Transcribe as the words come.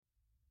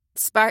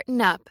Spartan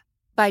Up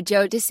by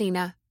Joe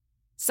Sena.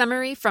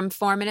 Summary from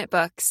 4-Minute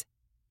Books.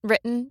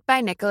 Written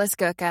by Nicholas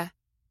Goka.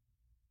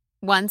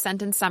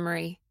 One-sentence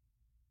summary.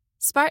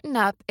 Spartan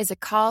Up is a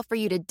call for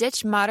you to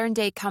ditch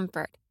modern-day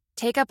comfort,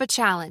 take up a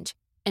challenge,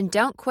 and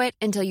don't quit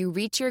until you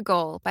reach your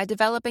goal by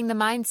developing the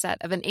mindset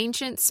of an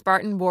ancient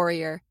Spartan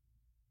warrior.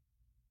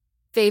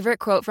 Favorite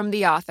quote from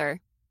the author.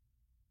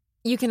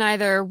 You can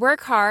either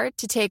work hard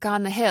to take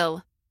on the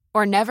hill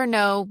or never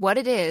know what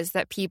it is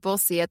that people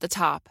see at the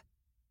top.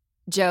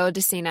 Joe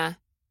Sena.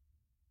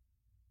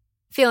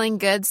 Feeling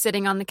good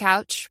sitting on the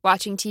couch,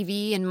 watching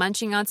TV and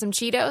munching on some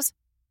Cheetos?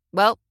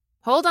 Well,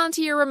 hold on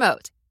to your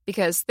remote,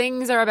 because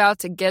things are about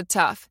to get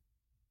tough.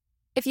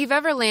 If you've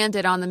ever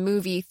landed on the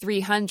movie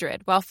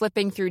 300 while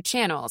flipping through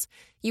channels,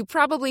 you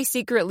probably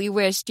secretly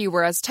wished you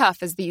were as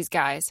tough as these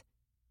guys.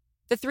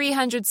 The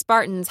 300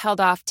 Spartans held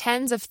off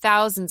tens of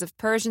thousands of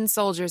Persian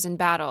soldiers in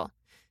battle.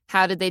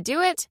 How did they do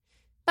it?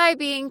 By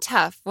being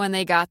tough when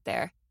they got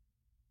there.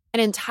 An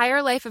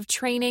entire life of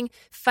training,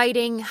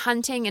 fighting,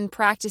 hunting, and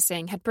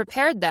practicing had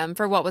prepared them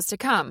for what was to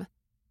come.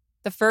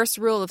 The first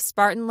rule of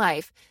Spartan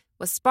life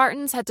was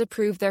Spartans had to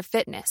prove their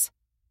fitness,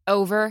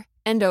 over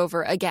and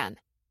over again.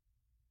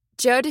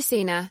 Joe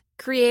Sena,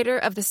 creator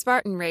of the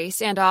Spartan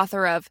race and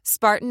author of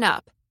Spartan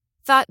Up,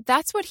 thought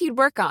that's what he'd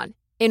work on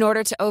in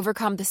order to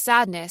overcome the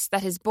sadness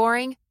that his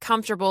boring,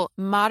 comfortable,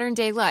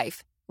 modern-day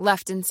life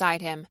left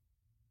inside him.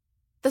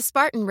 The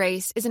Spartan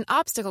race is an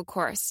obstacle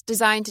course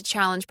designed to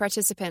challenge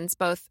participants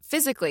both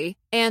physically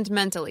and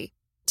mentally,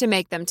 to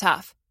make them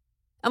tough.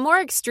 A more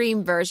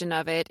extreme version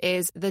of it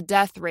is the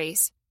death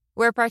race,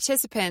 where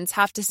participants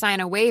have to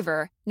sign a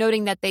waiver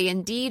noting that they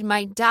indeed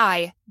might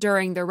die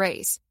during the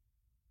race.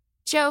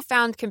 Joe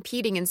found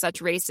competing in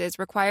such races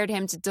required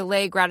him to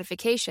delay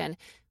gratification,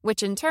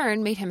 which in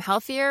turn made him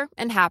healthier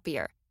and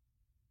happier.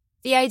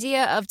 The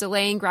idea of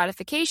delaying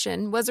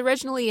gratification was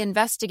originally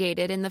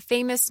investigated in the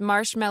famous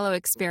marshmallow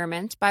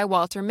experiment by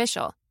Walter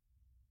Mischel.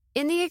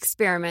 In the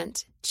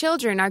experiment,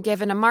 children are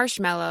given a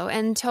marshmallow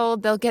and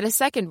told they'll get a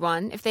second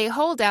one if they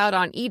hold out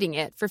on eating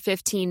it for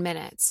 15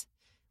 minutes.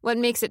 What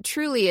makes it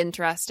truly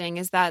interesting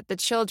is that the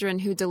children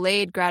who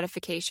delayed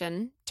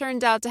gratification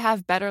turned out to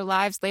have better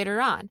lives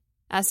later on,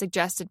 as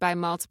suggested by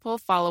multiple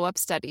follow-up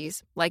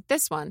studies, like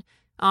this one,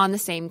 on the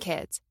same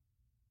kids.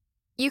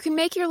 You can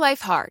make your life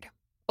hard.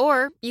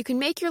 Or you can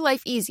make your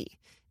life easy,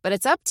 but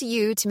it's up to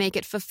you to make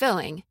it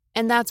fulfilling,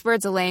 and that's where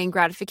delaying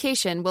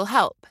gratification will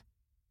help.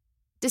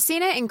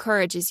 Sena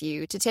encourages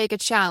you to take a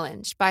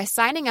challenge by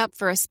signing up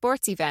for a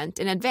sports event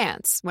in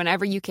advance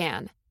whenever you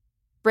can.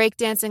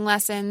 Breakdancing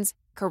lessons,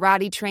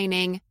 karate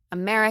training, a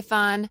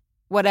marathon,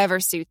 whatever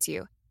suits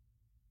you.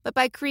 But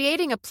by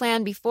creating a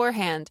plan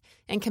beforehand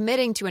and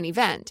committing to an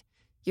event,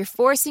 you're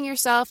forcing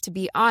yourself to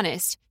be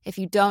honest if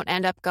you don't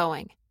end up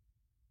going.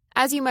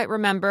 As you might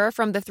remember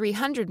from the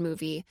 300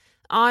 movie,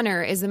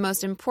 honor is the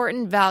most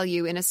important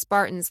value in a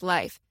Spartan's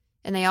life,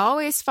 and they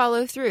always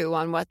follow through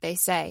on what they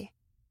say.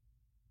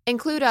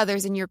 Include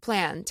others in your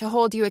plan to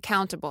hold you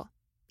accountable,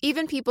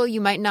 even people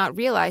you might not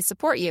realize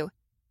support you.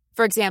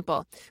 For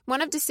example,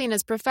 one of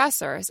Sena's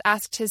professors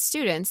asked his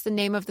students the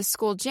name of the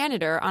school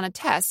janitor on a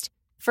test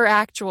for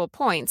actual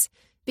points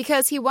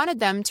because he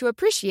wanted them to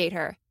appreciate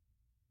her.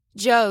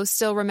 Joe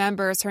still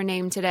remembers her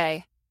name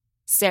today,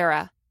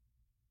 Sarah.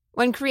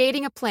 When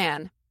creating a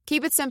plan,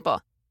 keep it simple.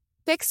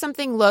 Pick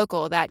something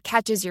local that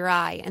catches your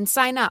eye and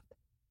sign up.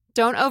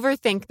 Don't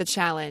overthink the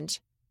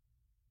challenge.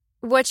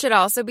 What should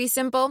also be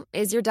simple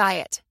is your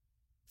diet.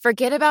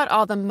 Forget about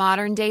all the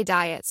modern-day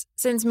diets,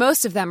 since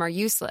most of them are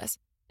useless,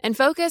 and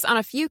focus on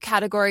a few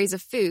categories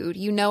of food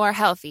you know are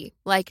healthy,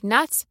 like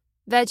nuts,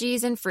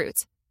 veggies, and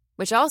fruits,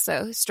 which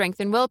also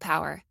strengthen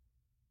willpower.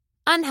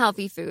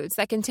 Unhealthy foods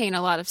that contain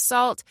a lot of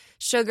salt,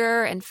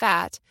 sugar, and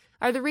fat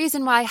are the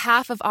reason why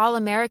half of all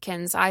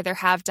Americans either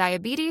have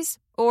diabetes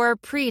or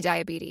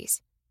pre-diabetes.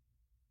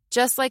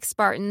 Just like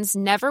Spartans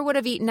never would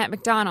have eaten at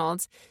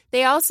McDonald's,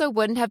 they also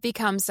wouldn't have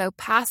become so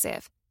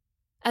passive.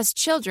 As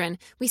children,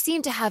 we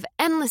seem to have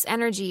endless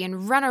energy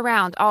and run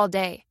around all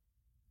day.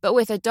 But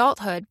with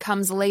adulthood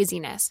comes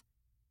laziness.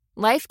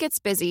 Life gets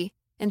busy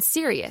and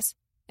serious,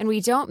 and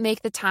we don't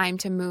make the time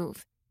to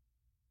move.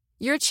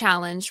 Your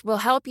challenge will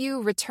help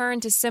you return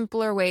to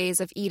simpler ways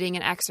of eating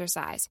and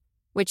exercise,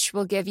 which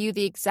will give you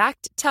the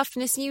exact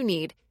toughness you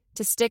need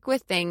to stick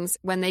with things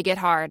when they get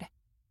hard.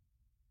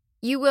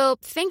 You will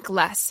think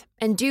less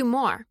and do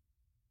more,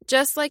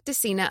 just like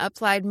Sena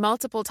applied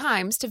multiple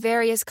times to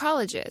various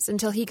colleges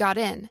until he got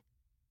in.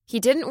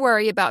 He didn't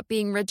worry about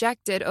being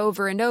rejected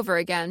over and over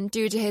again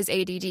due to his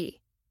ADD.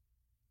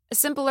 A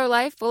simpler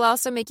life will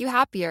also make you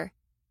happier.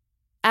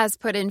 As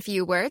put in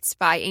few words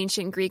by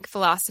ancient Greek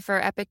philosopher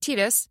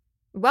Epictetus,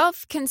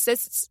 wealth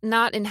consists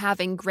not in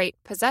having great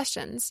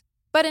possessions,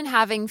 but in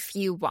having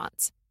few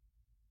wants.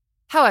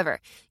 However,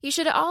 you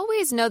should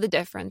always know the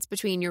difference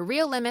between your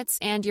real limits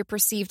and your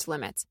perceived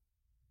limits.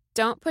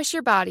 Don't push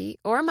your body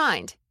or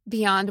mind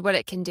beyond what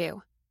it can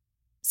do.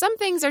 Some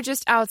things are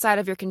just outside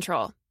of your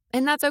control,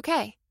 and that's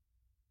okay.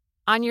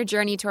 On your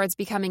journey towards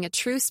becoming a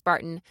true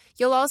Spartan,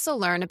 you'll also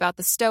learn about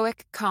the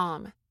Stoic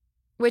calm.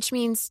 which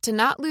means to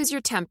not lose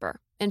your temper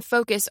and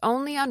focus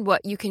only on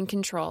what you can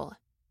control.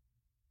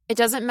 It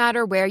doesn't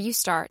matter where you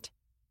start,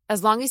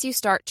 as long as you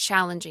start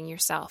challenging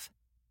yourself.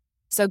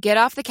 So get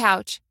off the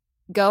couch,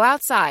 go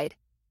outside,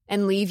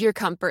 and leave your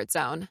comfort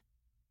zone.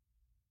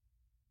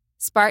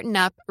 Spartan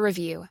Up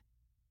Review.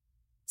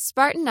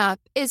 Spartan Up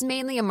is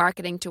mainly a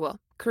marketing tool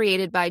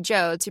created by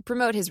Joe to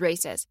promote his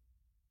races.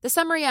 The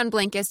summary on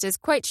Blinkist is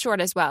quite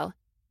short as well,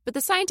 but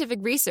the scientific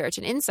research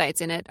and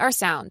insights in it are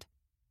sound.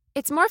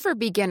 It's more for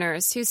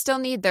beginners who still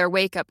need their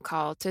wake-up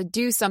call to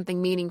do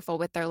something meaningful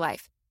with their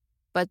life,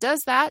 but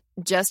does that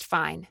just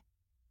fine.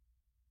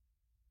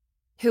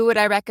 Who would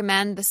I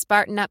recommend the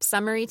Spartan Up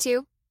summary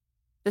to?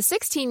 The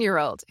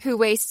 16-year-old who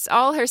wastes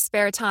all her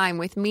spare time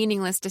with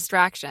meaningless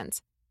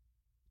distractions.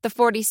 The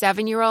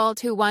 47-year-old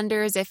who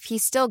wonders if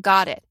he's still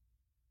got it.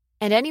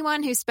 And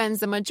anyone who spends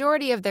the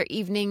majority of their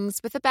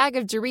evenings with a bag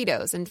of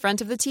Doritos in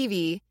front of the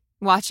TV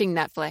watching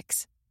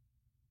Netflix.